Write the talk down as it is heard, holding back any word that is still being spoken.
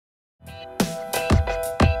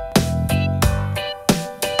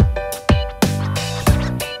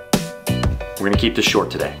We're gonna keep this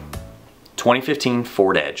short today. 2015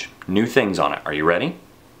 Ford Edge, new things on it. Are you ready?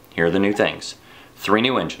 Here are the new things. 3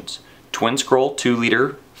 new engines. Twin scroll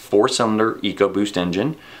 2-liter 4-cylinder EcoBoost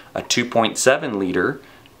engine, a 2.7 liter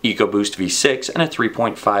EcoBoost V6, and a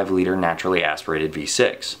 3.5 liter naturally aspirated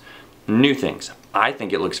V6. New things. I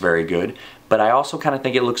think it looks very good, but I also kind of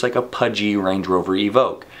think it looks like a pudgy Range Rover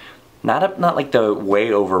Evoque. Not like the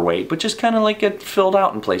way overweight, but just kind of like it filled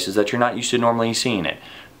out in places that you're not used to normally seeing it.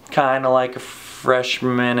 Kind of like a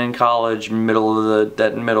freshman in college,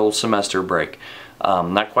 that middle semester break.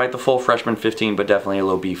 Not quite the full freshman 15, but definitely a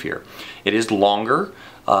little beefier. It is longer.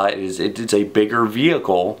 It's a bigger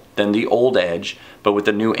vehicle than the old Edge, but with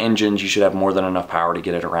the new engines, you should have more than enough power to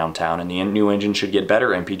get it around town, and the new engine should get better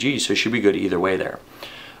MPG, so it should be good either way there.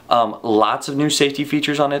 Lots of new safety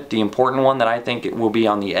features on it. The important one that I think it will be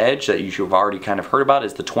on the Edge that you should have already kind of heard about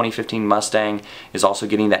is the 2015 Mustang is also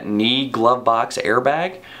getting that knee glove box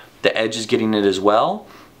airbag. The Edge is getting it as well.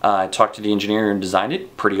 I talked to the engineer who designed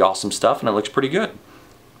it. Pretty awesome stuff, and it looks pretty good.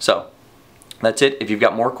 So that's it. If you've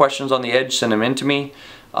got more questions on the Edge, send them in to me.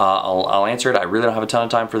 I'll answer it. I really don't have a ton of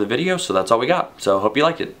time for the video, so that's all we got. So hope you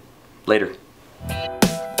liked it. Later.